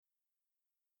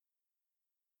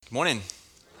Good morning,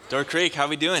 Door Creek. How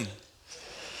we doing?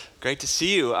 Great to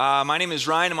see you. My name is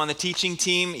Ryan. I'm on the teaching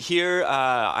team here.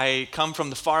 I come from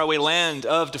the faraway land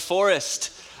of DeForest,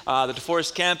 the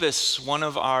DeForest campus, one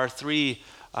of our three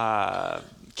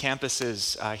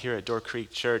campuses here at Door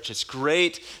Creek Church. It's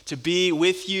great to be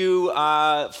with you.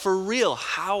 For real,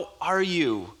 how are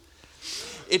you?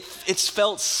 It's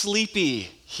felt sleepy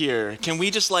here. Can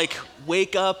we just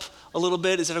wake up a little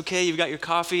bit? Is that okay? You've got your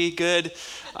coffee? Good.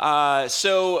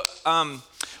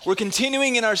 We're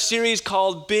continuing in our series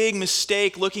called Big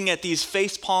Mistake, looking at these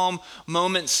facepalm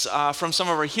moments from some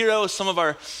of our heroes, some of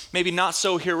our maybe not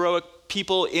so heroic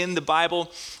people in the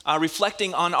Bible,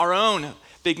 reflecting on our own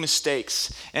big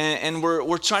mistakes. And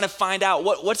we're trying to find out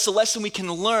what's the lesson we can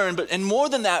learn, and more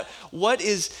than that, what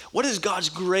is God's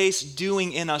grace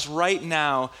doing in us right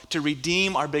now to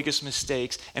redeem our biggest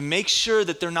mistakes and make sure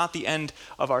that they're not the end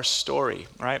of our story,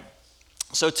 right?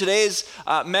 So today's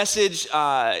message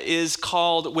is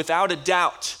called Without a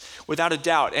Doubt. Without a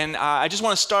Doubt. And I just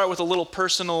want to start with a little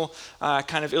personal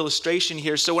kind of illustration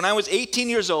here. So when I was 18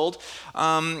 years old,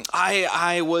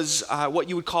 I was what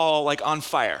you would call on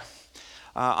fire.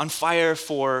 On fire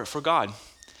for God.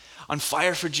 On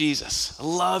fire for Jesus. I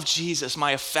love Jesus.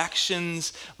 My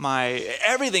affections, my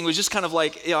everything was just kind of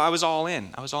I was all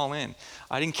in.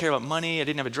 I didn't care about money. I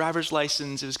didn't have a driver's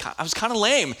license. I was kind of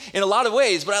lame in a lot of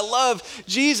ways, but I love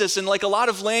Jesus. And like a lot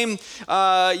of lame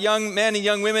young men and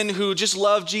young women who just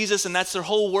love Jesus and that's their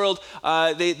whole world,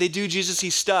 they do Jesus-y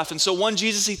stuff. And so one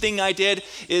Jesus-y thing I did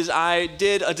is I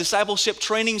did a discipleship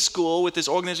training school with this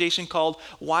organization called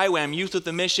YWAM, Youth with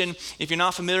a Mission. If you're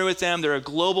not familiar with them, they're a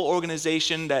global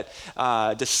organization that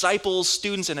disciples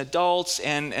students and adults,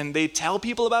 and they tell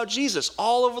people about Jesus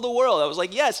all over the world. I was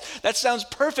like, yes, that sounds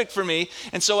perfect for me.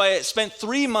 And so I spent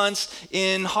 3 months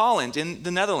in Holland, in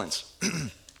the Netherlands.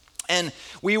 And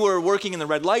we were working in the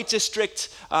red light district,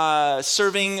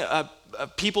 serving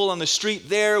people on the street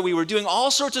there. We were doing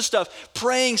all sorts of stuff,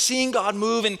 praying, seeing God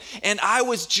move. And I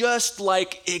was just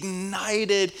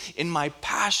ignited in my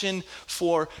passion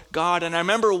for God. And I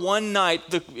remember one night,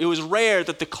 it was rare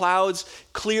that the clouds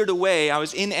cleared away. I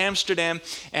was in Amsterdam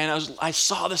and I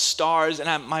saw the stars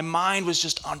and my mind was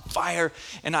just on fire.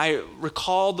 And I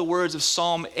recalled the words of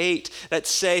Psalm 8 that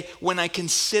say, when I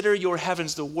consider your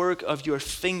heavens, the work of your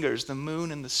fingers, the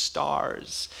moon and the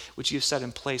stars, which you have set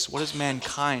in place, what is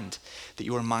mankind that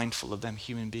you are mindful of them,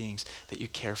 human beings, that you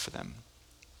care for them?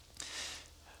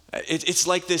 It's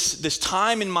like this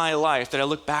time in my life that I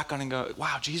look back on and go,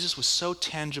 wow, Jesus was so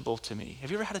tangible to me.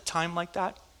 Have you ever had a time like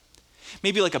that?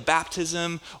 Maybe like a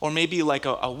baptism, or maybe like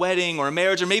a wedding or a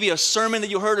marriage, or maybe a sermon that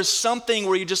you heard or something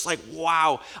where you're just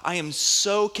wow, I am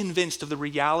so convinced of the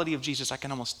reality of Jesus, I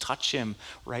can almost touch him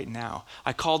right now.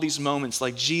 I call these moments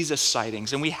like Jesus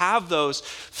sightings, and we have those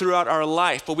throughout our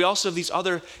life, but we also have these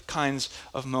other kinds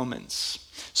of moments.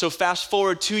 So fast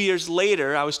forward 2 years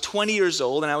later, I was 20 years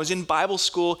old, and I was in Bible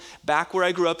school back where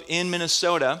I grew up in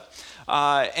Minnesota,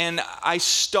 and I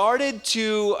started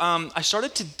to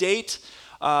date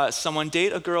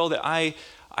a girl that I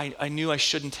knew I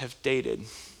shouldn't have dated.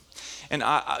 And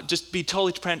I just be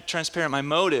totally transparent, my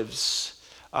motives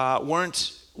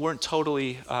weren't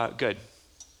totally good.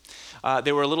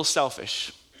 They were a little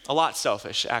selfish, a lot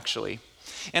selfish actually.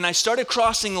 And I started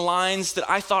crossing lines that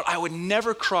I thought I would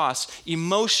never cross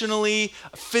emotionally,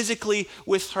 physically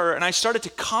with her. And I started to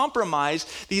compromise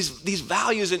these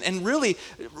values and really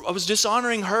I was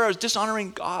dishonoring her, I was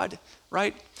dishonoring God,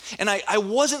 right? And I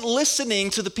wasn't listening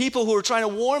to the people who were trying to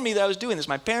warn me that I was doing this.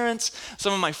 My parents,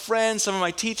 some of my friends, some of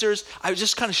my teachers. I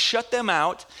just kind of shut them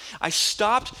out. I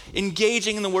stopped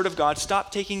engaging in the Word of God,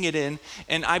 stopped taking it in,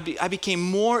 and I became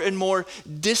more and more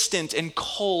distant and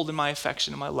cold in my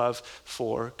affection and my love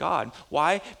for God.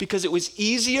 Why? Because it was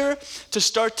easier to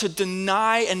start to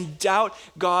deny and doubt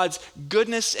God's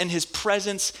goodness and his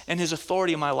presence and his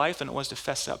authority in my life than it was to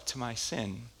fess up to my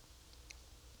sin.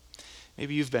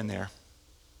 Maybe you've been there.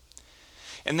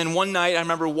 And then one night I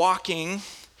remember walking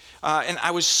and I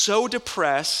was so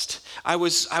depressed. I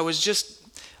was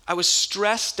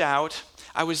stressed out.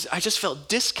 I just felt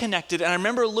disconnected. And I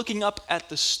remember looking up at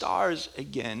the stars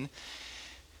again.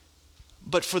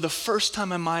 But for the first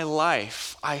time in my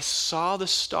life, I saw the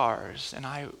stars and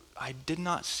I did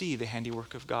not see the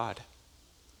handiwork of God.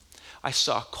 I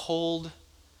saw cold,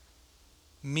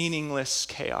 meaningless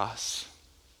chaos.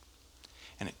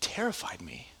 And it terrified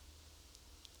me.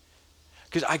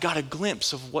 Because I got a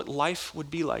glimpse of what life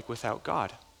would be like without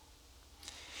God.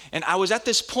 And I was at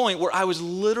this point where I was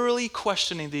literally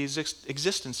questioning the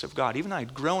existence of God. Even though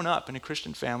I'd grown up in a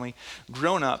Christian family,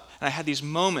 and I had these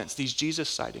moments, these Jesus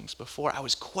sightings before, I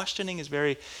was questioning his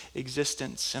very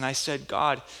existence. And I said,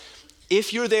 God,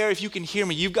 If you're there, if you can hear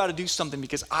me, you've got to do something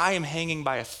because I am hanging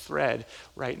by a thread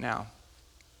right now.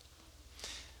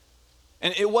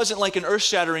 And it wasn't like an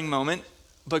earth-shattering moment,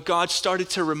 but God started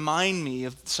to remind me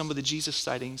of some of the Jesus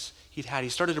sightings he'd had. He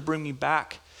started to bring me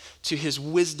back to his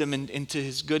wisdom and to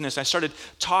his goodness. I started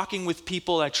talking with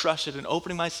people I trusted and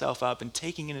opening myself up and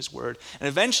taking in his word. And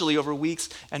eventually, over weeks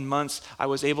and months, I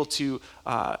was able to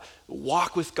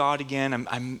walk with God again.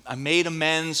 I made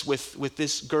amends with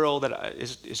this girl that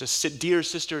is a dear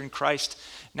sister in Christ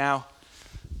now.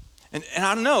 And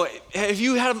I don't know, have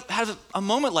you had a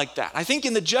moment like that? I think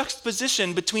in the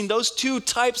juxtaposition between those two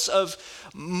types of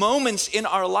moments in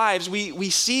our lives, we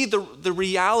see the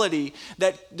reality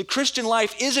that the Christian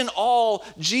life isn't all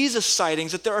Jesus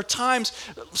sightings, that there are times,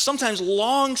 sometimes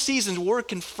long seasons, we're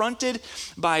confronted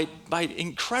by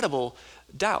incredible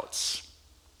doubts.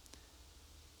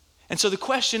 And so the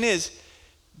question is,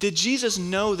 did Jesus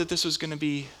know that this was going to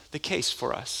be the case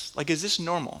for us? Like, is this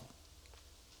normal?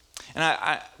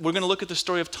 And we're going to look at the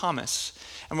story of Thomas,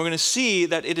 and we're going to see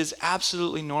that it is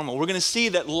absolutely normal. We're going to see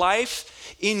that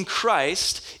life in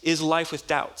Christ is life with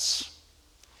doubts.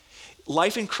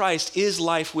 Life in Christ is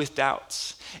life with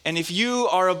doubts. And if you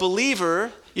are a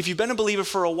believer, if you've been a believer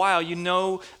for a while, you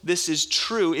know this is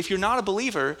true. If you're not a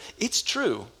believer, it's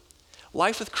true.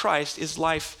 Life with Christ is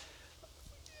life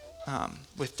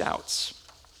with doubts.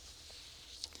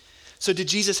 So did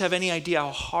Jesus have any idea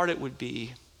how hard it would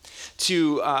be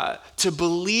to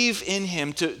believe in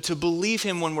him, to believe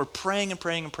him when we're praying and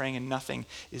praying and praying and nothing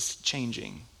is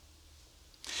changing?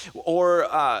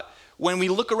 Or when we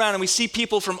look around and we see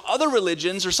people from other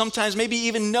religions, or sometimes maybe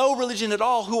even no religion at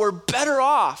all, who are better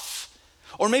off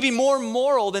or maybe more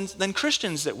moral than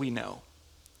Christians that we know.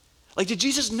 Like, did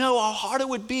Jesus know how hard it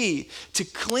would be to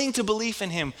cling to belief in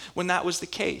him when that was the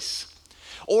case?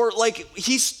 Or like,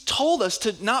 he's told us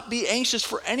to not be anxious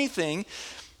for anything,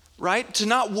 right? To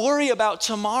not worry about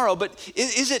tomorrow. But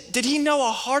did he know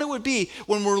how hard it would be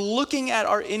when we're looking at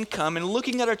our income and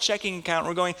looking at our checking account and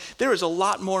we're going, there is a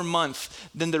lot more month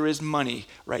than there is money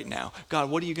right now. God,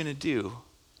 what are you going to do?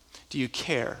 Do you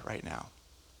care right now?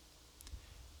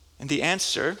 And the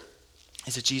answer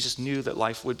is that Jesus knew that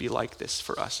life would be like this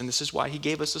for us. And this is why he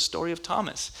gave us the story of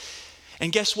Thomas.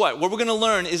 And guess what? What we're going to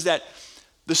learn is that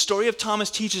the story of Thomas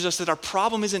teaches us that our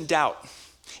problem isn't doubt.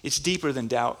 It's deeper than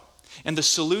doubt. And the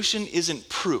solution isn't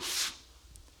proof.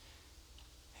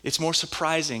 It's more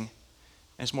surprising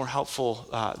and it's more helpful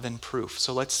than proof.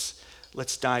 So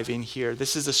let's dive in here.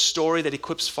 This is a story that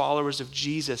equips followers of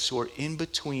Jesus who are in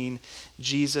between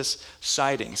Jesus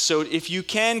sightings. So if you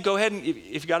can, go ahead and,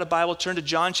 if you've got a Bible, turn to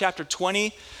John chapter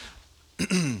 20.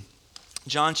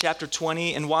 John chapter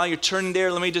 20, and while you're turning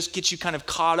there, let me just get you kind of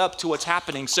caught up to what's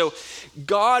happening. So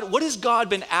God, what has God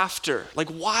been after? Like,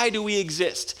 why do we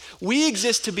exist? We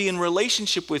exist to be in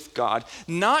relationship with God,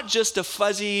 not just a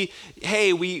fuzzy,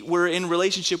 hey, we're in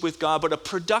relationship with God, but a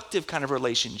productive kind of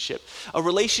relationship. A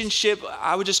relationship,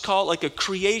 I would just call it like a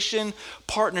creation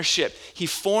partnership. He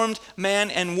formed man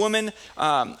and woman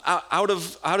out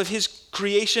of his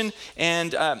creation,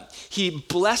 and he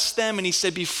blessed them, and he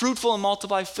said, be fruitful and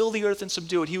multiply, fill the earth and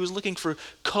subdue it. He was looking for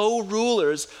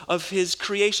co-rulers of his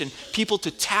creation, people to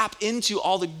tap into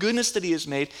all the goodness that he has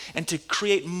made and to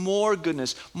create more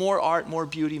goodness, more art, more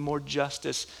beauty, more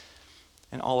justice,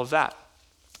 and all of that.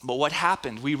 But what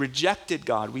happened? We rejected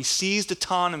God. We seized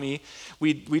autonomy.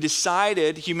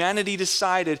 Humanity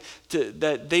decided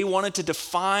that they wanted to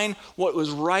define what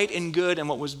was right and good and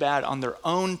what was bad on their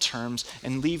own terms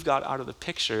and leave God out of the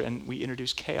picture. And we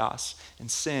introduced chaos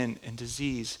and sin and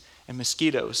disease and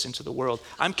mosquitoes into the world.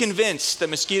 I'm convinced that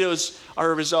mosquitoes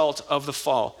are a result of the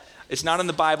fall. It's not in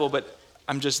the Bible, but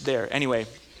I'm just there. Anyway,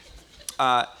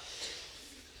 and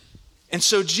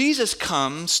so Jesus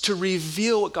comes to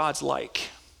reveal what God's like.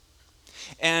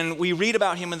 And we read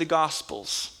about him in the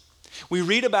Gospels. We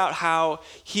read about how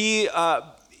he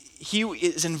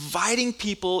is inviting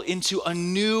people into a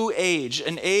new age,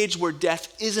 an age where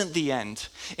death isn't the end,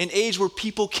 an age where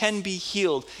people can be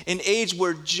healed, an age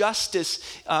where justice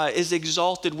is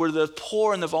exalted, where the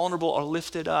poor and the vulnerable are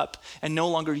lifted up and no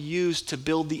longer used to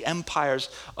build the empires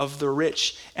of the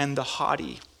rich and the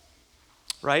haughty,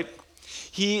 right?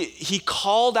 He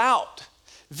called out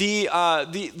the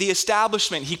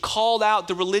establishment. He called out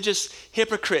the religious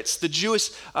hypocrites, the Jewish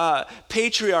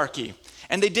patriarchy,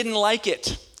 and they didn't like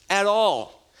it at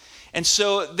all. And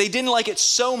so they didn't like it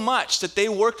so much that they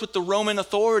worked with the Roman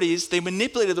authorities. They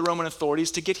manipulated the Roman authorities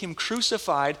to get him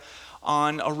crucified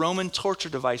on a Roman torture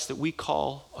device that we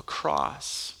call a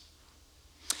cross.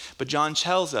 But John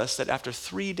tells us that after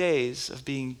 3 days of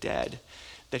being dead,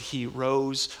 that he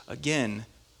rose again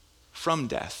from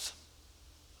death.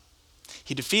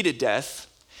 He defeated death.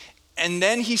 And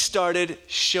then he started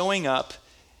showing up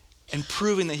and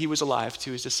proving that he was alive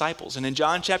to his disciples. And in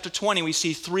John chapter 20, we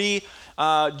see three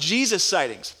Jesus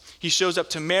sightings. He shows up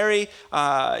to Mary,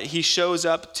 he shows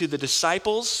up to the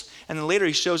disciples, and then later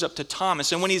he shows up to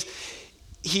Thomas. And when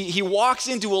he walks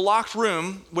into a locked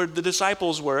room where the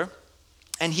disciples were,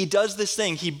 and he does this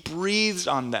thing. He breathes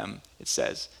on them, it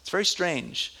says. It's very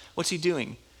strange. What's he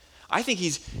doing? I think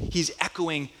he's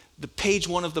echoing the page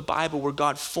 1 of the Bible where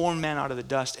God formed man out of the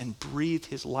dust and breathed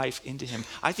his life into him.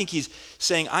 I think he's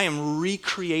saying, I am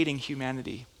recreating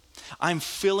humanity. I'm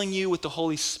filling you with the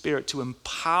Holy Spirit to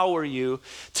empower you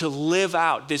to live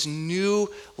out this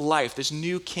new life, this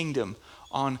new kingdom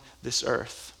on this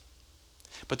earth.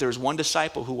 But there was one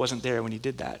disciple who wasn't there when he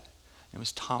did that. It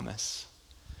was Thomas.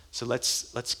 So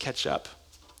let's catch up.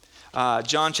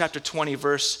 John chapter 20,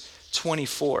 verse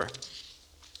 24.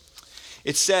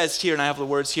 It says here, and I have the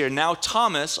words here, now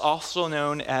Thomas, also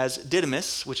known as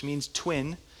Didymus, which means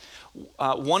twin,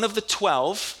 one of the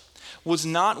 12, was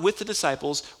not with the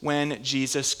disciples when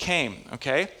Jesus came,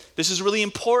 okay? This is really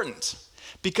important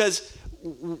because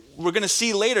we're going to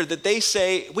see later that they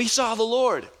say, we saw the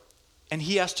Lord, and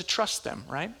he has to trust them,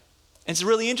 right? And it's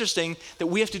really interesting that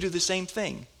we have to do the same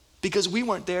thing because we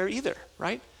weren't there either,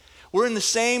 right? We're in the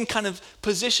same kind of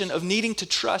position of needing to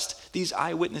trust these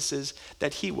eyewitnesses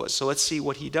that he was. So let's see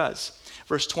what he does.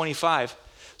 Verse 25.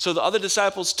 So the other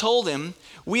disciples told him,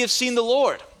 we have seen the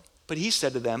Lord. But he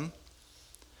said to them,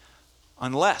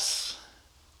 unless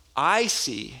I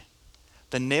see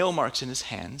the nail marks in his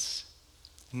hands,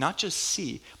 not just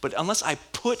see, but unless I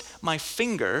put my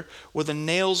finger where the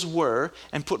nails were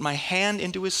and put my hand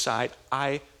into his side,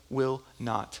 I will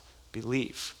not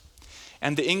believe.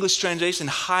 And the English translation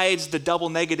hides the double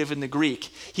negative in the Greek.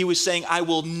 He was saying, I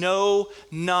will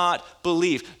not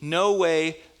believe. No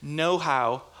way, no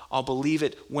how. I'll believe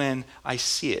it when I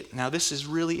see it. Now this is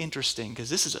really interesting because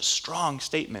this is a strong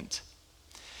statement.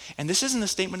 And this isn't a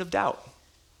statement of doubt.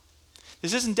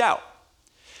 This isn't doubt.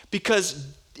 Because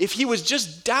if he was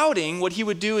just doubting, what he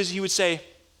would do is he would say,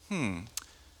 I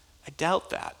doubt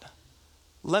that.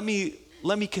 Let me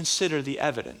consider the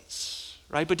evidence,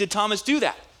 right? But did Thomas do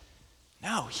that?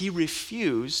 No, he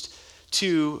refused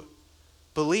to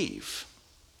believe.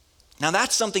 Now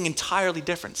that's something entirely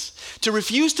different. To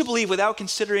refuse to believe without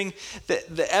considering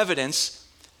the evidence,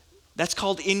 that's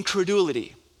called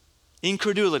incredulity.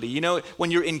 Incredulity. You know, when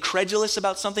you're incredulous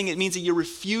about something, it means that you're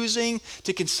refusing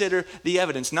to consider the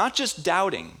evidence, not just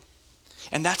doubting.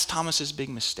 And that's Thomas's big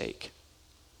mistake.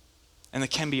 And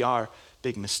it can be our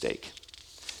big mistake.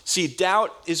 See,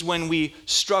 doubt is when we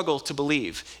struggle to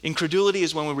believe. Incredulity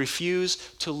is when we refuse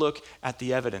to look at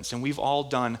the evidence. And we've all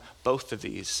done both of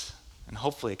these. And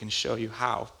hopefully I can show you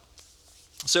how.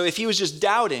 So if he was just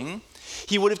doubting,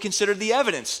 he would have considered the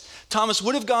evidence. Thomas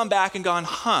would have gone back and gone,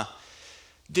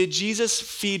 did Jesus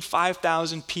feed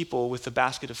 5,000 people with a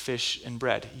basket of fish and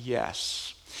bread?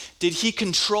 Yes. Did he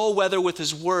control weather with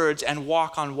his words and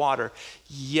walk on water?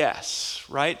 Yes,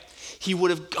 right? He would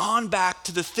have gone back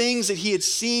to the things that he had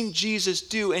seen Jesus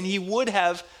do, and he would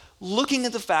have, looking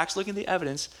at the facts, looking at the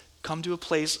evidence, come to a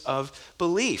place of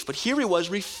belief. But here he was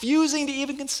refusing to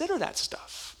even consider that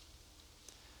stuff.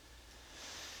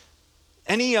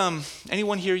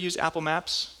 Anyone here use Apple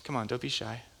Maps? Come on, don't be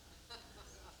shy.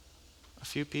 A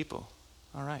few people.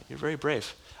 All right, you're very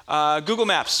brave. Google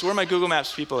Maps. Where are my Google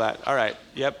Maps people at? All right,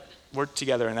 yep, we're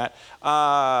together in that.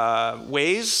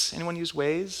 Waze. Anyone use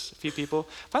Waze? A few people.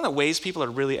 I find that Waze people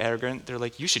are really arrogant. They're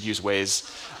like, you should use Waze.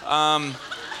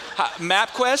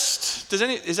 MapQuest.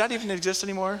 Does that even exist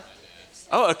anymore?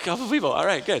 Oh, a couple people. All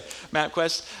right, good.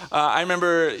 MapQuest. I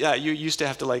remember, you used to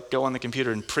have to go on the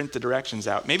computer and print the directions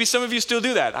out. Maybe some of you still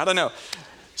do that. I don't know.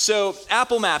 So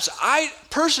Apple Maps. I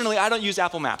don't use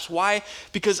Apple Maps. Why?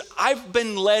 Because I've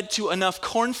been led to enough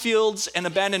cornfields and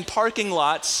abandoned parking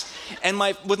lots, and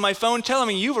with my phone telling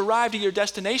me you've arrived at your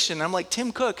destination. And I'm like,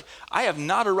 Tim Cook, I have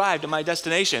not arrived at my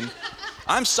destination.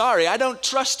 I'm sorry, I don't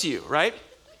trust you, right?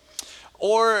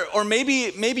 Or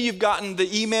maybe you've gotten the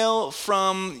email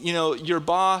from your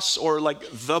boss or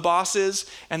the bosses,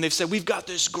 and they've said, we've got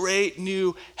this great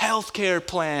new healthcare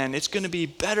plan. It's going to be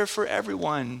better for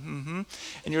everyone.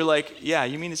 And you're like, yeah,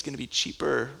 you mean it's going to be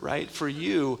cheaper, right, for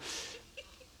you,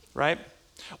 right?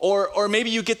 Or maybe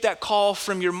you get that call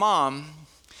from your mom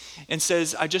and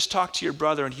says, I just talked to your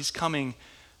brother and he's coming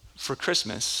for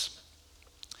Christmas.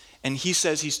 And he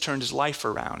says he's turned his life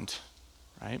around,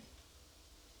 right?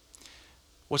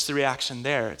 What's the reaction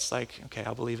there? It's like, okay,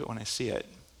 I'll believe it when I see it,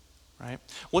 right?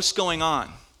 What's going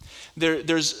on?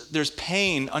 There's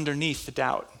pain underneath the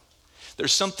doubt.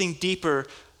 There's something deeper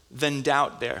than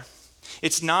doubt there.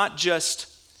 It's not just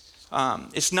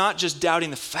It's not just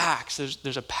doubting the facts.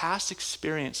 There's a past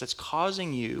experience that's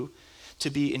causing you to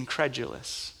be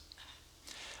incredulous.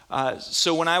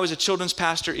 So when I was a children's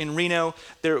pastor in Reno,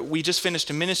 we just finished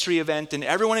a ministry event, and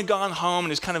everyone had gone home,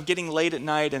 and it was kind of getting late at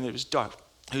night, and it was dark.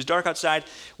 It was dark outside.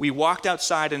 We walked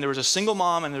outside, and there was a single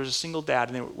mom and there was a single dad,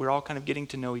 and we were all kind of getting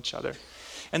to know each other.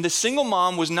 And the single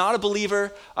mom was not a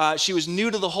believer. She was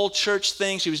new to the whole church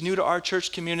thing. She was new to our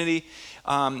church community.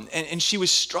 And she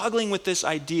was struggling with this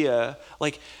idea,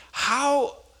 like,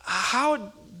 how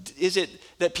is it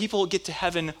that people get to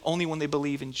heaven only when they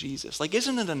believe in Jesus? Like,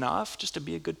 isn't it enough just to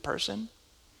be a good person?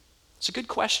 It's a good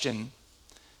question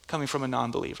coming from a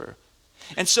non-believer.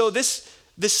 And so this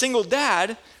single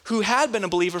dad, who had been a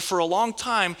believer for a long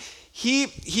time,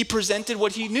 he presented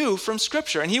what he knew from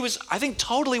Scripture. And he was, I think,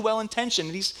 totally well-intentioned.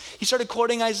 And he started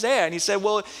quoting Isaiah, and he said,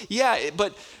 well, yeah,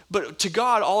 but to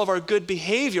God, all of our good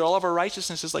behavior, all of our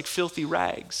righteousness is like filthy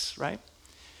rags, right?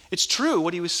 It's true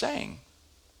what he was saying.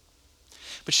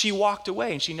 But she walked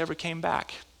away, and she never came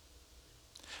back.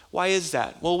 Why is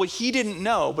that? Well, what he didn't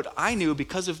know, but I knew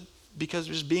because of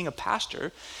just being a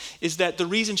pastor, is that the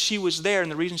reason she was there and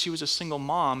the reason she was a single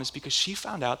mom is because she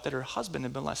found out that her husband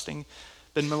had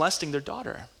been molesting their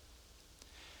daughter.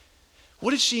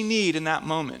 What did she need in that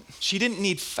moment? She didn't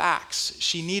need facts.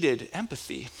 She needed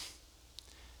empathy.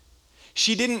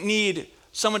 She didn't need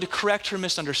someone to correct her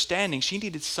misunderstanding. She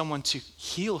needed someone to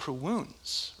heal her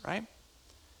wounds, right?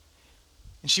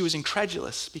 And she was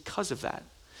incredulous because of that.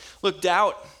 Look,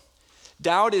 doubt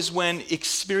is when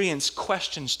experience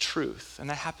questions truth, and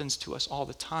that happens to us all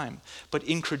the time. But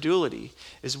incredulity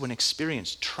is when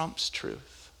experience trumps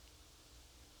truth.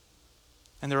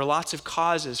 And there are lots of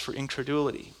causes for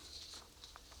incredulity.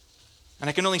 And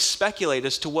I can only speculate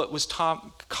as to what was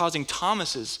causing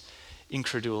Thomas's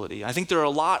incredulity. I think there are a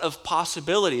lot of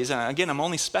possibilities, and again, I'm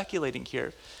only speculating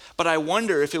here, but I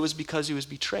wonder if it was because he was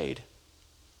betrayed.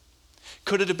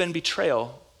 Could it have been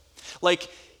betrayal? Like,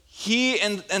 he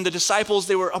and the disciples,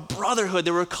 they were a brotherhood,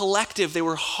 they were a collective, they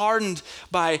were hardened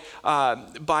by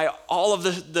all of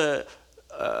the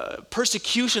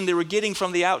persecution they were getting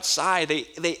from the outside.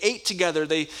 They ate together,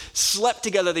 they slept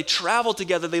together, they traveled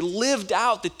together, they lived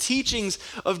out the teachings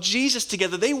of Jesus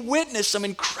together. They witnessed some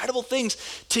incredible things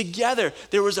together.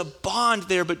 There was a bond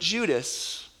there, but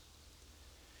Judas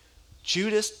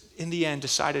in the end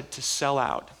decided to sell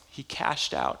out. He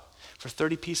cashed out for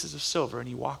 30 pieces of silver, and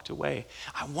he walked away.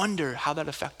 I wonder how that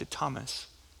affected Thomas.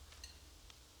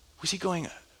 Was he going,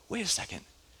 wait a second,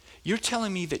 you're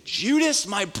telling me that Judas,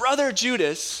 my brother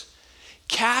Judas,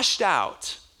 cashed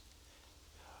out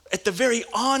at the very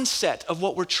onset of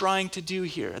what we're trying to do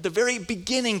here, at the very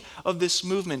beginning of this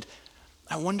movement?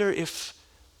 I wonder if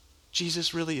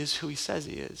Jesus really is who he says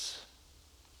he is.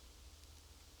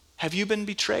 Have you been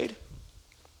betrayed?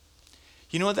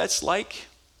 You know what that's like?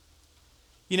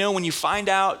 You know, when you find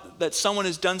out that someone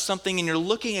has done something and you're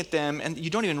looking at them and you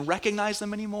don't even recognize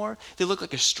them anymore, they look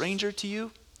like a stranger to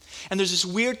you. And there's this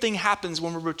weird thing happens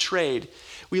when we're betrayed.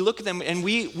 We look at them and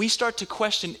we start to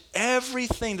question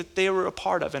everything that they were a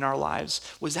part of in our lives.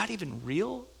 Was that even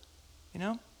real? You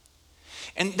know?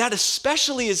 And that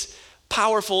especially is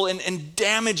powerful and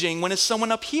damaging when it's someone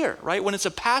up here, right? When it's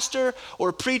a pastor or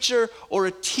a preacher or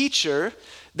a teacher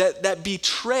that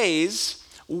betrays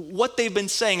what they've been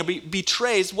saying,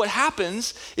 betrays. What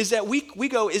happens is that we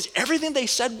go, is everything they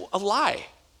said a lie?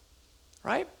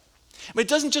 Right? But it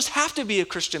doesn't just have to be a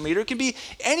Christian leader. It can be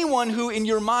anyone who in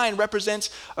your mind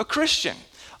represents a Christian.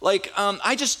 Like,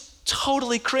 I just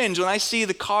totally cringe when I see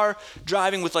the car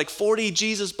driving with like 40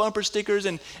 Jesus bumper stickers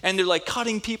and they're like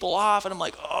cutting people off, and I'm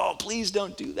like, oh, please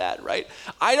don't do that, right?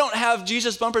 I don't have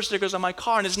Jesus bumper stickers on my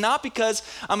car, and it's not because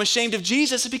I'm ashamed of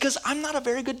Jesus, it's because I'm not a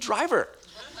very good driver.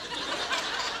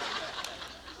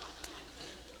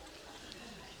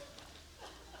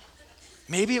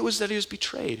 Maybe it was that he was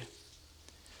betrayed.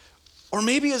 Or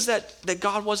maybe it's that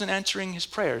God wasn't answering his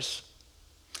prayers.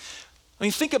 I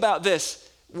mean, think about this.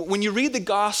 When you read the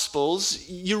Gospels,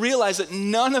 you realize that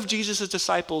none of Jesus'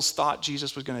 disciples thought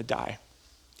Jesus was going to die,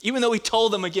 even though he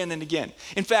told them again and again.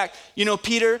 In fact, you know,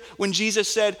 Peter, when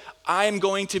Jesus said, I'm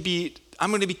going to be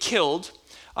killed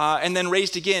and then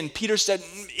raised again, Peter said,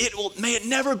 may it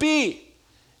never be.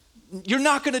 You're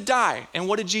not going to die. And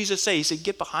what did Jesus say? He said,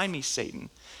 get behind me, Satan.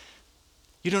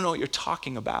 You don't know what you're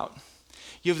talking about.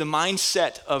 You have the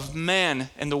mindset of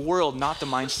man and the world, not the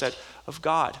mindset of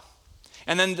God.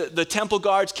 And then the temple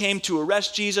guards came to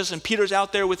arrest Jesus, and Peter's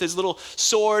out there with his little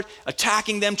sword,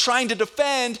 attacking them, trying to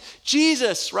defend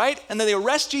Jesus, right? And then they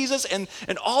arrest Jesus, and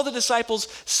all the disciples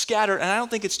scatter. And I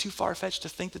don't think it's too far-fetched to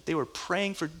think that they were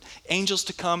praying for angels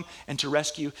to come and to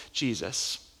rescue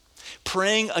Jesus.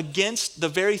 praying against the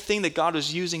very thing that God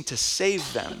was using to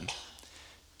save them.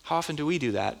 How often do we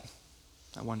do that?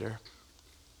 I wonder.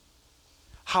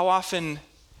 How often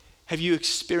have you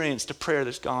experienced a prayer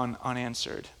that's gone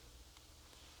unanswered?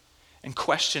 And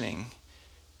questioning,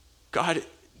 God,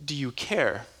 do you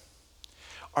care?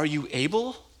 Are you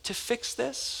able to fix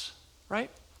this? Right?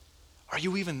 Are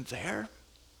you even there?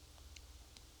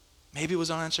 Maybe it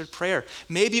was unanswered prayer.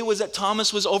 Maybe it was that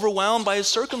Thomas was overwhelmed by his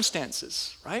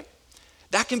circumstances, right?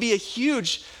 That can be a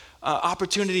huge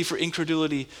opportunity for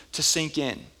incredulity to sink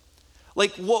in.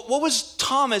 Like, what was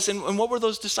Thomas and what were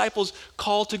those disciples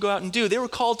called to go out and do? They were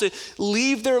called to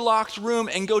leave their locked room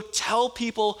and go tell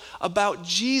people about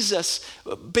Jesus.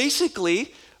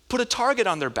 Basically, put a target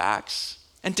on their backs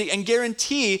and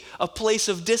guarantee a place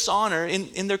of dishonor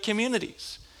in their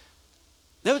communities.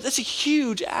 That's a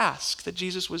huge ask that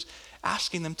Jesus was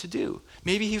asking them to do.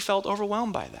 Maybe he felt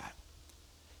overwhelmed by that.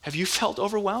 Have you felt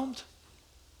overwhelmed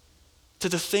to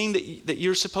the thing that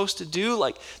you're supposed to do?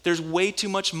 Like there's way too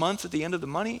much month at the end of the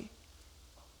money?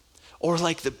 Or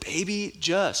like the baby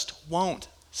just won't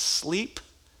sleep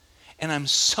and I'm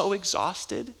so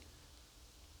exhausted?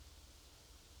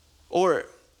 Or,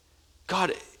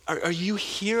 God, are you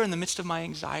here in the midst of my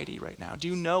anxiety right now? Do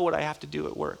you know what I have to do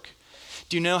at work?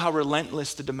 Do you know how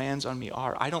relentless the demands on me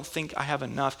are? I don't think I have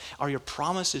enough. Are your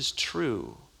promises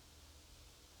true?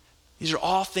 These are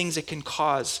all things that can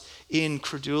cause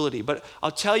incredulity. But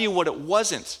I'll tell you what it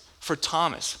wasn't for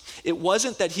Thomas. It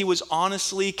wasn't that he was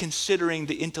honestly considering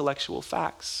the intellectual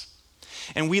facts.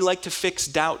 And we like to fix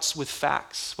doubts with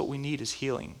facts. What we need is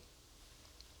healing.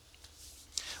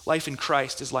 Life in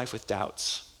Christ is life with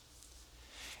doubts.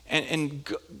 And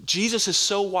Jesus is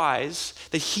so wise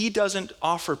that he doesn't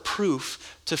offer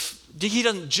proof he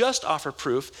doesn't just offer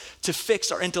proof to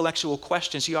fix our intellectual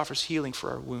questions. He offers healing for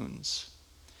our wounds.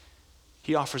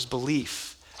 He offers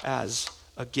belief as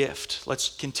a gift.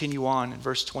 Let's continue on in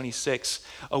verse 26.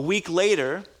 A week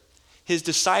later, his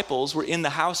disciples were in the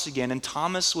house again, and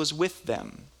Thomas was with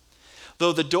them.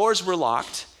 Though the doors were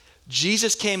locked,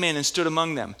 Jesus came in and stood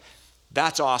among them.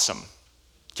 That's awesome.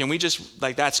 Can we just,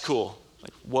 that's cool.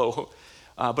 Like, whoa.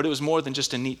 But it was more than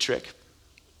just a neat trick.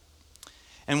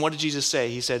 And what did Jesus say?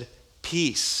 He said,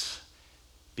 peace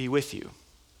be with you.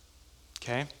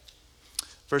 Okay?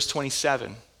 Verse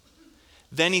 27.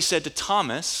 Then he said to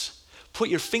Thomas, put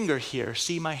your finger here.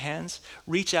 See my hands?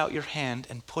 Reach out your hand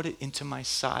and put it into my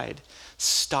side.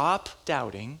 Stop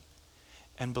doubting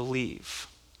and believe.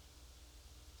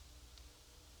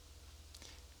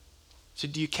 So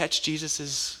do you catch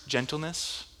Jesus'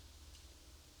 gentleness?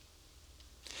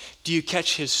 Do you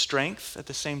catch his strength at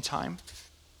the same time?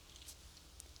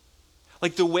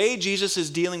 Like the way Jesus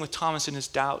is dealing with Thomas in his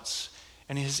doubts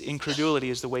and his incredulity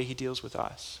is the way he deals with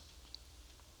us.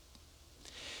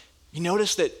 You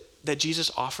notice that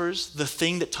Jesus offers the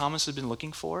thing that Thomas has been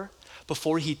looking for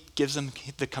before he gives them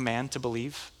the command to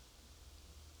believe.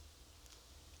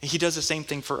 He does the same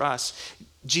thing for us.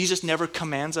 Jesus never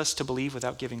commands us to believe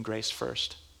without giving grace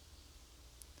first.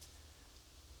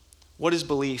 What is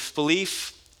belief?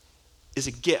 Belief is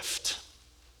a gift.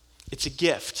 It's a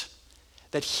gift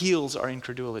that heals our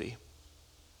incredulity.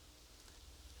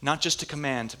 Not just a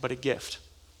command, but a gift.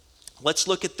 Let's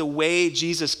look at the way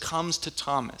Jesus comes to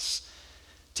Thomas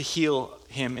to heal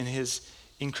him in his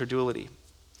incredulity.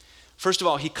 First of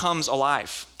all, he comes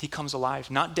alive. He comes alive,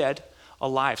 not dead,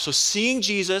 alive. So seeing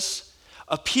Jesus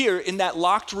appear in that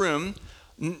locked room,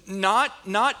 not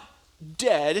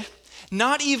dead,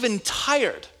 not even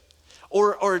tired,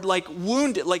 or like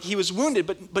wounded, like he was wounded,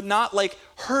 but not like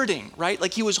hurting, right?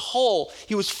 Like he was whole,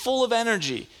 he was full of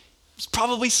energy. He was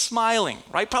probably smiling,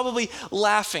 right? Probably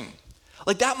laughing.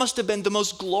 Like that must have been the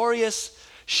most glorious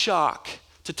shock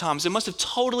to Thomas. It must have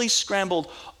totally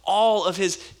scrambled all of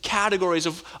his categories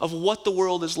of what the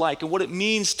world is like and what it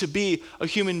means to be a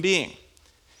human being.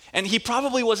 And he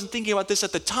probably wasn't thinking about this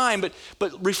at the time,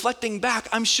 but reflecting back,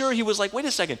 I'm sure he was like, wait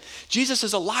a second, Jesus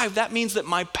is alive. That means that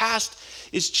my past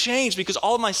is changed because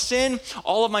all of my sin,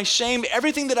 all of my shame,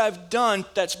 everything that I've done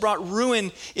that's brought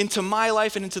ruin into my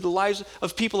life and into the lives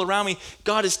of people around me,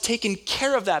 God has taken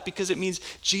care of that because it means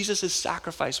Jesus'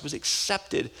 sacrifice was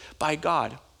accepted by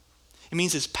God. It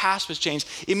means his past was changed.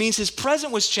 It means his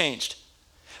present was changed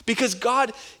because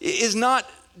God is not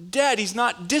dead. He's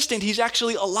not distant. He's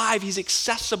actually alive. He's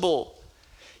accessible.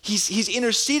 He's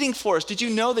interceding for us. Did you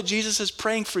know that Jesus is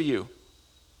praying for you?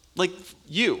 Like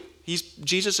you.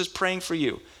 Jesus is praying for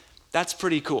you. That's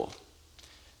pretty cool.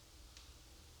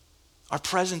 Our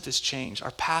present is changed.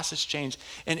 Our past is changed.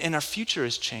 And our future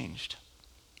is changed.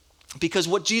 Because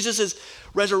what Jesus'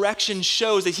 resurrection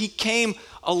shows, that he came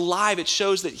alive, it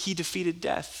shows that he defeated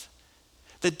death.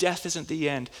 that death isn't the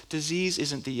end, disease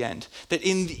isn't the end, that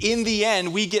in the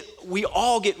end we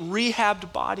all get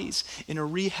rehabbed bodies in a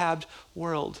rehabbed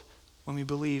world when we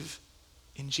believe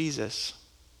in Jesus.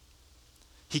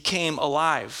 He came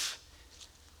alive.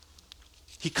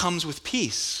 He comes with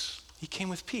peace. He came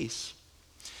with peace.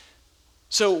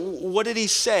 So what did he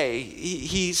say?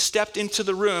 He stepped into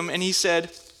the room and he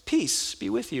said, "Peace be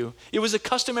with you." It was a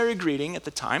customary greeting at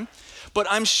the time, but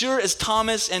I'm sure as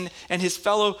Thomas and his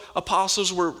fellow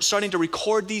apostles were starting to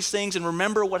record these things and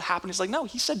remember what happened, he's like, no,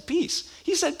 he said peace.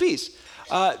 He said peace.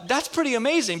 That's pretty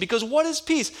amazing, because what is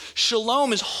peace?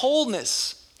 Shalom is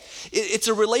wholeness. It's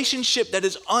a relationship that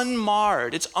is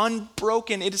unmarred. It's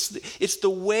unbroken. It's the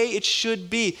way it should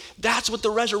be. That's what the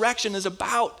resurrection is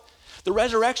about. The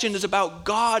resurrection is about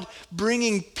God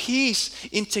bringing peace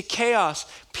into chaos,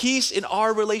 peace in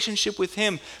our relationship with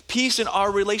him, peace in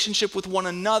our relationship with one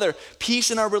another, peace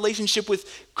in our relationship with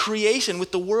creation,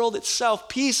 with the world itself,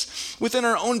 peace within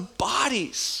our own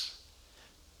bodies,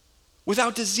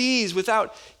 without disease,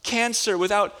 without cancer,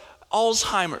 without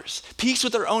Alzheimer's, peace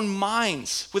with our own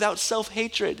minds, without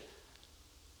self-hatred,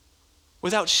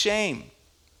 without shame.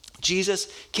 Jesus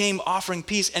came offering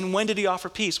peace. And when did he offer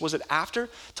peace? Was it after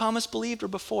Thomas believed or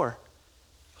before?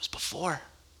 It was before.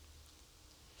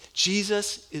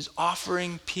 Jesus is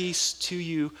offering peace to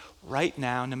you right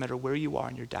now, no matter where you are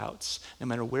in your doubts, no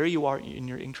matter where you are in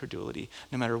your incredulity,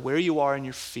 no matter where you are in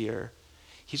your fear.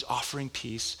 He's offering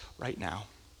peace right now.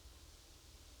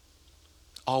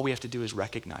 All we have to do is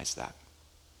recognize that.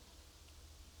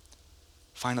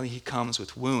 Finally, he comes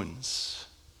with wounds.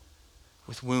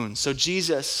 With wounds. So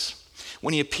Jesus,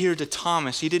 when he appeared to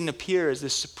Thomas, he didn't appear as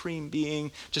this supreme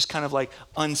being, just kind of like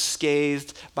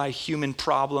unscathed by human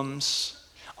problems,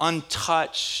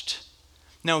 untouched.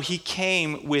 No, he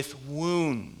came with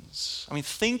wounds. I mean,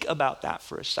 think about that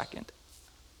for a second.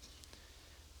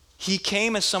 He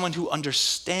came as someone who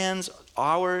understands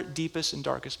our deepest and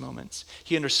darkest moments.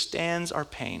 He understands our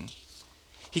pain.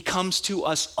 He comes to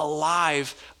us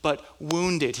alive but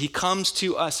wounded. He comes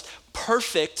to us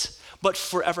perfect but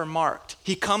forever marked.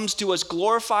 He comes to us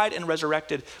glorified and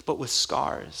resurrected, but with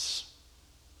scars.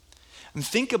 And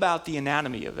think about the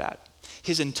anatomy of that.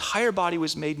 His entire body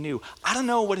was made new. I don't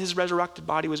know what his resurrected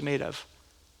body was made of.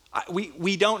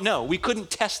 We don't know. We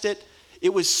couldn't test it.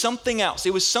 It was something else.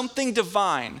 It was something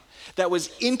divine that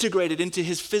was integrated into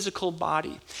his physical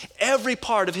body. Every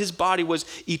part of his body was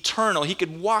eternal. He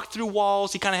could walk through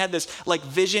walls. He kind of had this like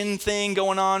vision thing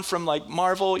going on from like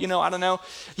Marvel, I don't know.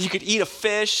 He could eat a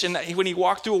fish, and when he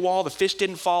walked through a wall, the fish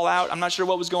didn't fall out. I'm not sure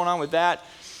what was going on with that.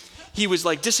 He was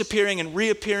like disappearing and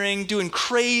reappearing, doing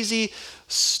crazy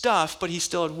stuff, but he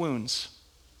still had wounds.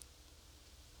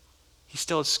 He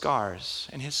still had scars,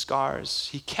 and his scars,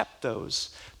 he kept those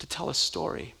to tell a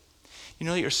story. You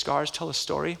know that your scars tell a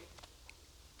story?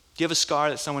 Do you have a scar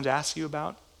that someone's asked you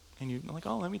about? And you're like,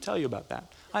 oh, let me tell you about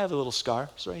that. I have a little scar.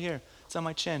 It's right here. It's on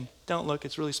my chin. Don't look.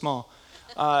 It's really small.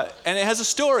 And it has a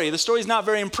story. The story's not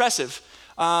very impressive.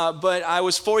 But I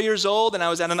was 4 years old, and I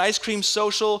was at an ice cream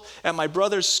social at my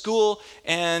brother's school,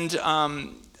 and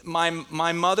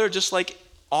my mother, just like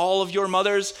all of your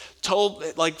mothers,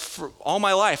 for all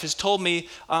my life, has told me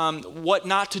what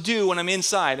not to do when I'm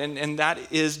inside, and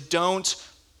that is don't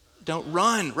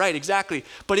run. Right, exactly.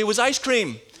 But it was ice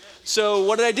cream. So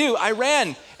what did I do? I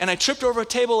ran, and I tripped over a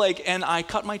table leg, and I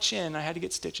cut my chin. I had to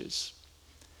get stitches.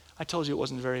 I told you it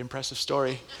wasn't a very impressive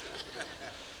story.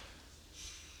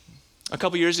 A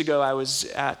couple years ago, I was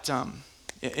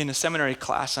in a seminary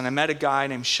class, and I met a guy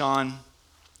named Sean,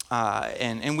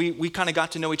 and we kind of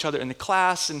got to know each other in the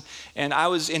class, and I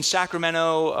was in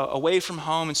Sacramento, away from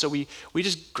home, and so we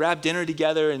just grabbed dinner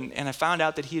together, and I found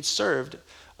out that he had served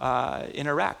in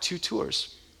Iraq 2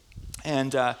 tours.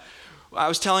 And I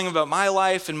was telling him about my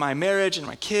life and my marriage and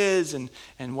my kids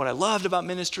and what I loved about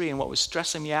ministry and what was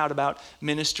stressing me out about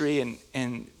ministry,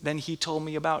 and then he told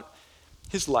me about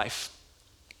his life.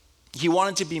 He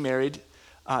wanted to be married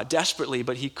desperately,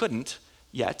 but he couldn't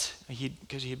yet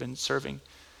because he had been serving.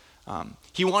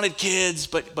 He wanted kids,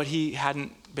 but he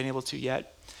hadn't been able to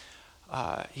yet.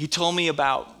 He told me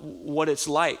about what it's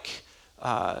like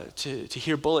to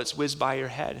hear bullets whiz by your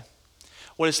head,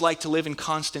 what it's like to live in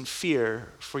constant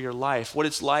fear for your life, what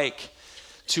it's like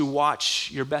to watch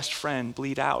your best friend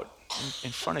bleed out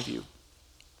in front of you.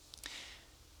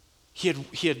 He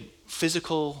had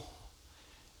physical,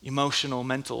 emotional,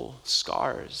 mental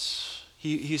scars.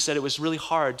 He said it was really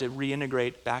hard to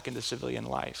reintegrate back into civilian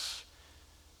life,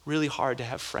 really hard to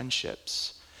have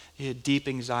friendships. He had deep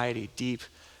anxiety, deep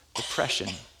depression.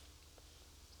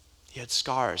 He had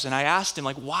scars. And I asked him,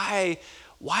 why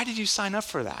did you sign up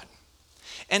for that?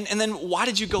 And then why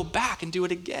did you go back and do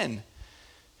it again?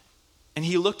 And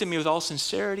he looked at me with all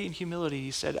sincerity and humility.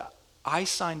 He said, I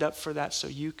signed up for that so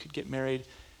you could get married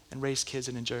and raise kids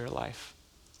and enjoy your life.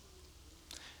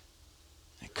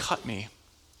 It cut me.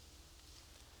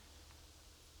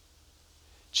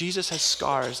 Jesus has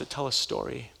scars that tell a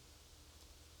story.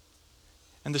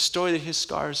 And the story that his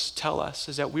scars tell us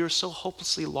is that we were so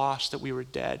hopelessly lost that we were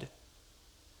dead,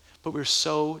 but we were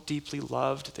so deeply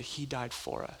loved that he died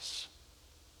for us.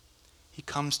 He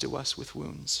comes to us with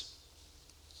wounds.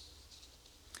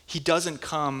 He doesn't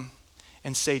come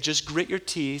and say, just grit your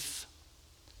teeth,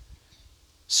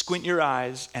 squint your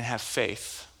eyes, and have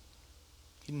faith.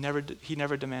 He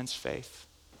never demands faith.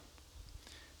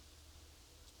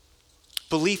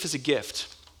 Belief is a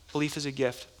gift. Belief is a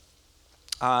gift.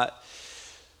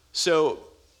 So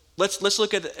let's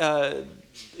look at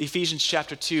Ephesians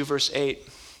chapter 2, verse 8.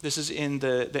 This is in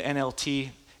the NLT.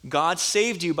 God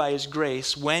saved you by his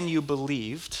grace when you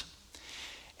believed,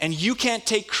 and you can't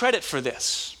take credit for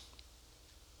this.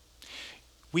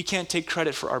 We can't take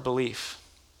credit for our belief.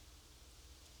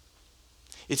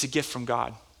 It's a gift from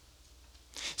God.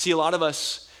 See, a lot of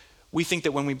us, we think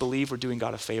that when we believe, we're doing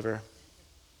God a favor.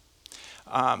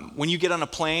 When you get on a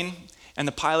plane and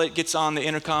the pilot gets on the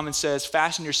intercom and says,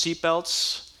 fasten your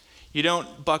seatbelts, you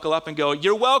don't buckle up and go,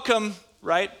 you're welcome,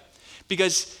 right?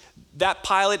 Because that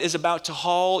pilot is about to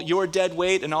haul your dead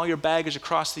weight and all your baggage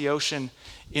across the ocean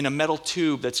in a metal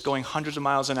tube that's going hundreds of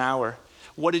miles an hour.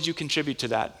 What did you contribute to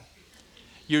that?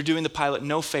 You're doing the pilot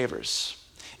no favors.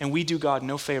 And we do God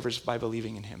no favors by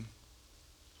believing in him.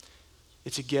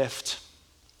 It's a gift.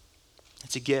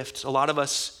 It's a gift. A lot of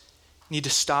us need to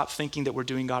stop thinking that we're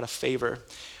doing God a favor.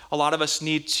 A lot of us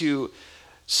need to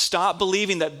stop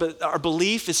believing that our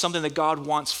belief is something that God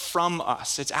wants from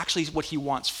us. It's actually what he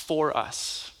wants for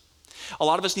us. A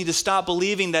lot of us need to stop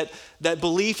believing that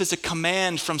belief is a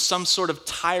command from some sort of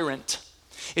tyrant.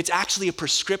 It's actually a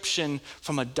prescription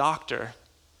from a doctor.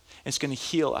 It's going to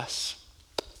heal us.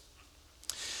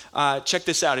 Check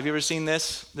this out. Have you ever seen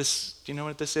this? Do you know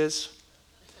what this is?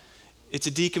 It's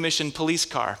a decommissioned police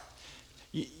car.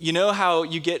 You know how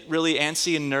you get really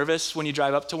antsy and nervous when you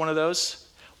drive up to one of those?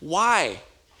 Why?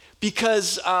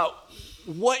 Because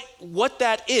what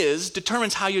that is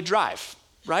determines how you drive,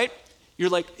 right? You're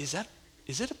like, is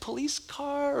it a police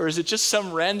car, or is it just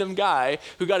some random guy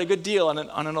who got a good deal on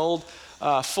an old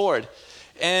Ford?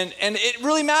 And it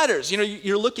really matters. You know,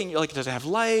 you're looking, you're like, does it have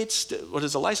lights? What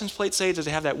does the license plate say? Does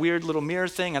it have that weird little mirror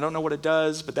thing? I don't know what it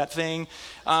does, but that thing.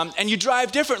 And you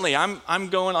drive differently. I'm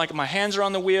going, like, my hands are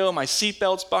on the wheel, my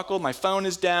seatbelt's buckled, my phone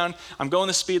is down, I'm going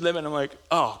the speed limit, and I'm like,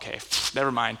 oh, okay,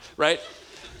 never mind, right?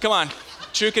 Come on,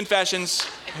 true confessions.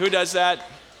 Who does that?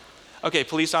 Okay,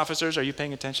 police officers, are you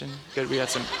paying attention? Good,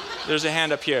 there's a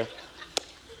hand up here.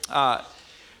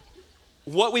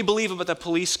 What we believe about the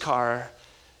police car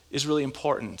is really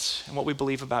important, and what we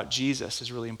believe about Jesus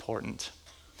is really important.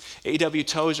 A.W.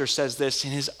 Tozer says this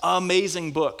in his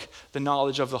amazing book, The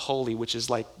Knowledge of the Holy, which is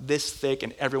like this thick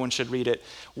and everyone should read it.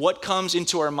 What comes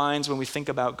into our minds when we think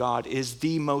about God is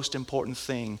the most important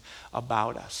thing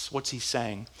about us. What's he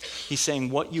saying? He's saying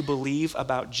what you believe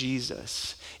about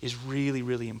Jesus is really,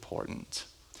 really important.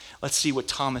 Let's see what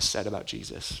Thomas said about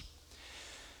Jesus.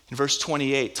 In verse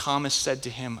 28, Thomas said to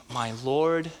him, "My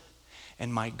Lord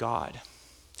and my God."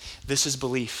 This is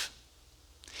belief.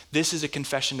 This is a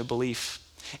confession of belief.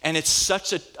 And it's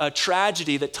such a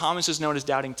tragedy that Thomas is known as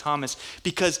Doubting Thomas,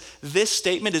 because this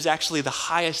statement is actually the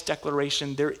highest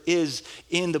declaration there is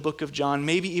in the book of John,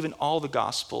 maybe even all the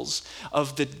Gospels,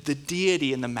 of the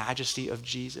deity and the majesty of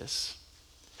Jesus.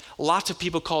 Lots of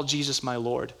people call Jesus my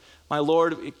Lord. My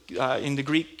Lord, in the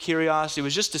Greek Kyrios, it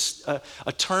was just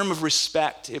a term of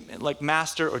respect, like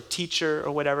master or teacher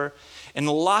or whatever. And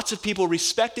lots of people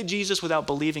respected Jesus without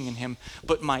believing in him.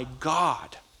 But my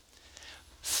God,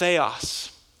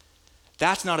 theos,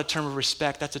 that's not a term of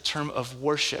respect, that's a term of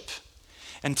worship.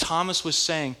 And Thomas was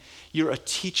saying, you're a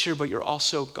teacher, but you're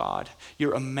also God.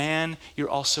 You're a man, you're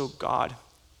also God.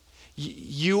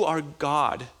 You are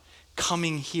God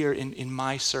coming here in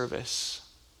my service.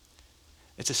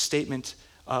 It's a statement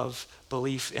of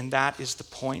belief, and that is the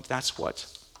point. That's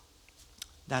what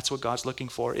God's looking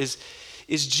for. Is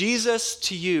Jesus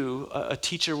to you a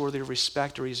teacher worthy of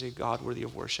respect, or is he a God worthy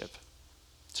of worship?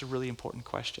 It's a really important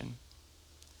question.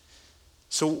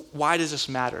 So why does this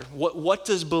matter? What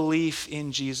does belief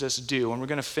in Jesus do? And we're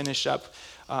going to finish up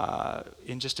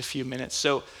in just a few minutes.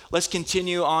 So let's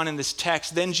continue on in this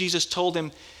text. Then Jesus told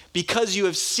him, "Because you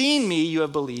have seen me, you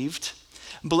have believed.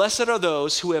 Blessed are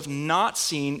those who have not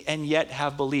seen and yet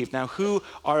have believed." Now, who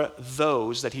are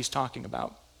those that he's talking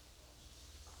about?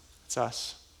 It's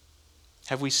us.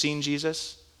 Have we seen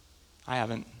Jesus? I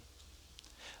haven't.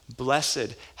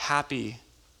 Blessed, happy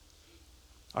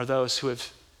are those who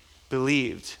have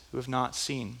believed, who have not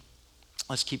seen.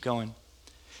 Let's keep going.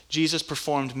 Jesus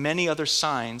performed many other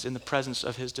signs in the presence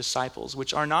of his disciples,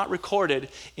 which are not recorded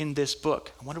in this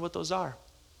book. I wonder what those are.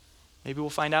 Maybe we'll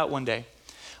find out one day.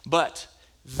 But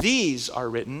these are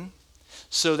written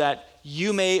so that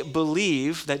you may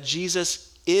believe that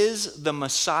Jesus is the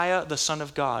Messiah, the Son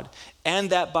of God, and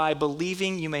that by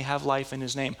believing you may have life in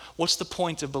his name. What's the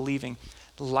point of believing?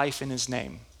 Life in his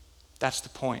name. That's the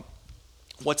point.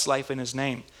 What's life in his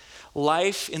name?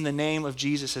 Life in the name of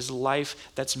Jesus is life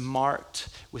that's marked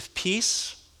with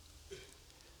peace,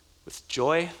 with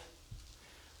joy,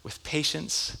 with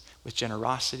patience, with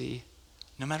generosity,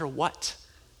 no matter what.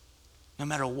 No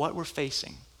matter what we're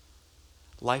facing,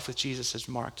 life with Jesus is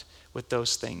marked with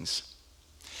those things.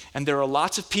 And there are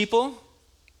lots of people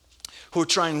who are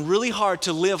trying really hard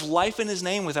to live life in his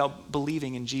name without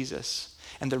believing in Jesus.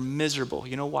 And they're miserable.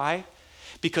 You know why?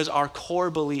 Because our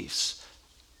core beliefs,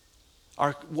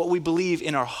 what we believe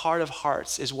in our heart of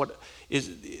hearts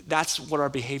that's what our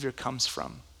behavior comes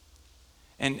from.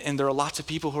 And there are lots of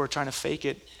people who are trying to fake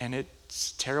it, and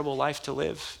it's a terrible life to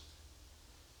live.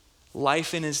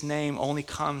 Life in his name only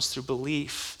comes through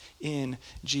belief in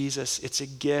Jesus. It's a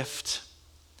gift.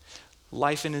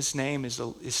 Life in his name is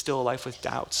still a life with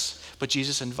doubts. But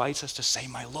Jesus invites us to say,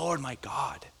 my Lord, my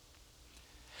God.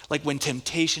 Like when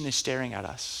temptation is staring at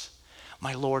us,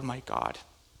 my Lord, my God.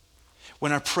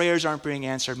 When our prayers aren't being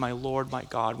answered, my Lord, my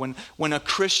God. When a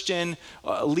Christian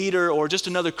leader or just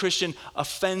another Christian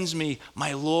offends me,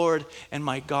 my Lord and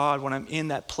my God. When I'm in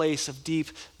that place of deep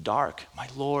dark, my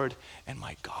Lord and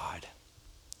my God.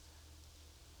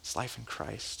 It's life in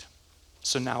Christ.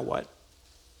 So now what?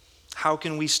 How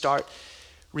can we start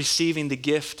receiving the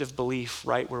gift of belief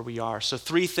right where we are? So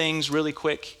 3 things really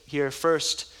quick here.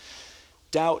 First,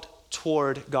 doubt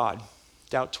toward God.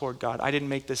 Doubt toward God. I didn't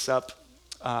make this up.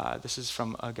 This is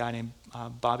from a guy named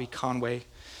Bobby Conway.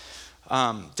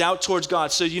 Doubt towards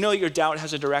God. So you know your doubt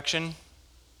has a direction.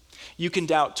 You can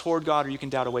doubt toward God or you can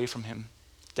doubt away from him.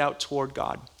 Doubt toward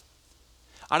God.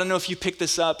 I don't know if you picked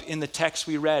this up in the text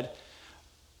we read.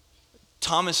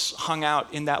 Thomas hung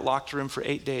out in that locked room for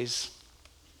 8 days.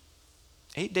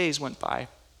 8 days went by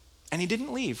and he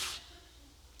didn't leave.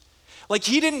 Like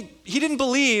he didn't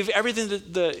believe everything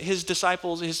that his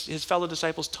disciples, his fellow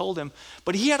disciples told him,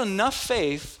 but he had enough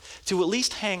faith to at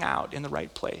least hang out in the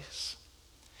right place.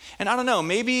 And I don't know,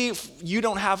 maybe you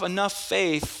don't have enough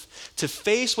faith to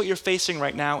face what you're facing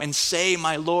right now and say,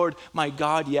 my Lord, my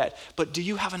God yet, but do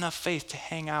you have enough faith to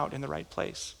hang out in the right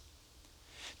place?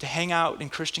 To hang out in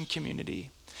Christian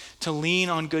community, to lean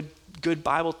on good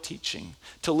Bible teaching,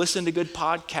 to listen to good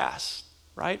podcasts,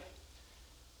 right?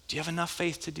 Do you have enough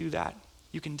faith to do that?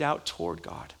 You can doubt toward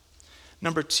God.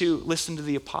 Number 2, listen to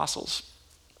the apostles.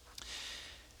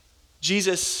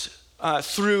 Jesus,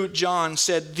 through John,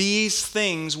 said these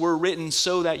things were written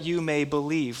so that you may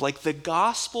believe. Like the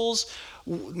Gospels,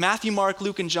 Matthew, Mark,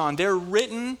 Luke, and John, they're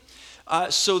written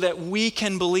so that we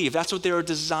can believe. That's what they were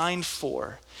designed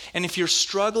for. And if you're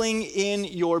struggling in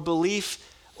your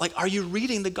belief, like, are you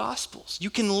reading the Gospels? You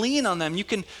can lean on them. You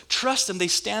can trust them. They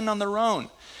stand on their own.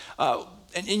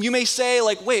 And you may say,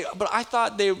 like, wait, but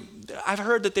I've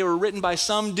heard that they were written by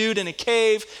some dude in a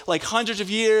cave, like hundreds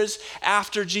of years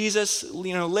after Jesus,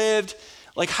 lived.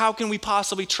 Like, how can we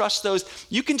possibly trust those?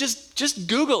 You can just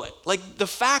Google it. Like, the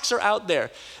facts are out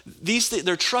there.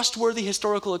 They're trustworthy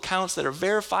historical accounts that are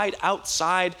verified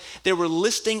outside. They were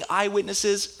listing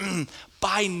eyewitnesses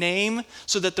by name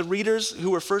so that the readers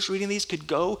who were first reading these could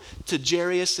go to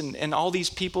Jairus and all these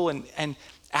people and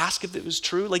ask if it was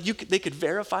true. Like they could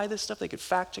verify this stuff. They could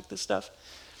fact check this stuff.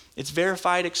 It's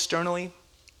verified externally.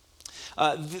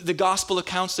 The gospel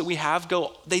accounts that we have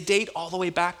they date all the way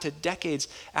back to decades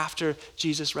after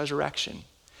Jesus' resurrection.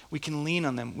 We can lean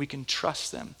on them. We can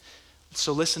trust them.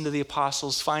 So listen to the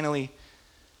apostles. Finally,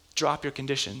 drop your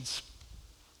conditions.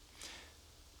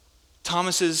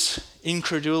 Thomas's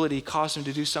incredulity caused him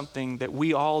to do something that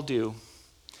we all do.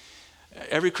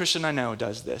 Every Christian I know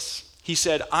does this. He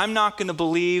said, I'm not going to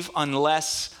believe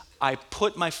unless I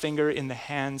put my finger in the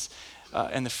hands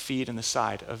and the feet and the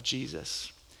side of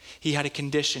Jesus. He had a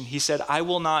condition. He said, I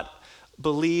will not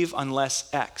believe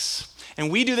unless X.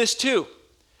 And we do this too.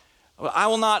 I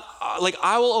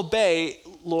will obey,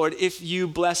 Lord, if you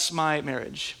bless my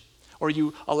marriage or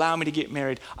you allow me to get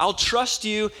married. I'll trust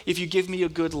you if you give me a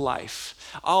good life.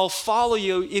 I'll follow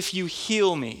you if you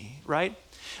heal me, right?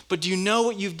 But do you know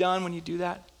what you've done when you do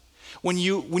that? When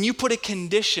you put a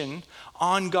condition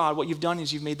on God, what you've done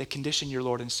is you've made the condition your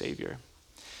Lord and Savior.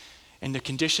 And the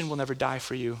condition will never die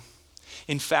for you.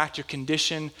 In fact, your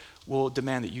condition will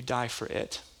demand that you die for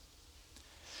it.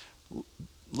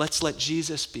 let's let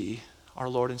Jesus be our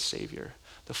Lord and Savior,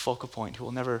 the focal point, who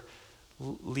will never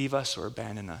leave us or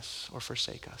abandon us or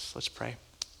forsake us. Let's pray.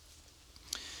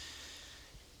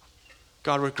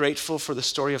 God, we're grateful for the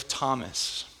story of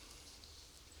Thomas.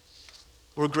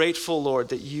 We're grateful, Lord,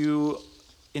 that you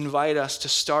invite us to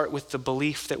start with the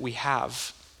belief that we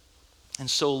have. And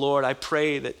so, Lord, I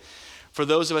pray that for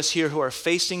those of us here who are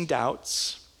facing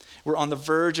doubts, we're on the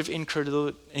verge of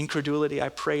incredulity, I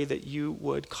pray that you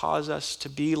would cause us to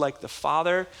be like the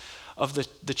father of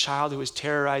the child who was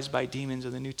terrorized by demons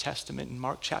in the New Testament in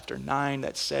Mark chapter 9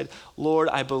 that said, Lord,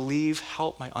 I believe,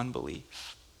 help my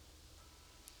unbelief.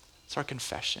 It's our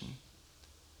confession.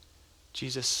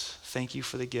 Jesus, thank you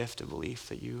for the gift of belief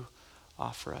that you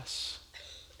offer us.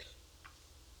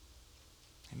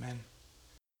 Amen.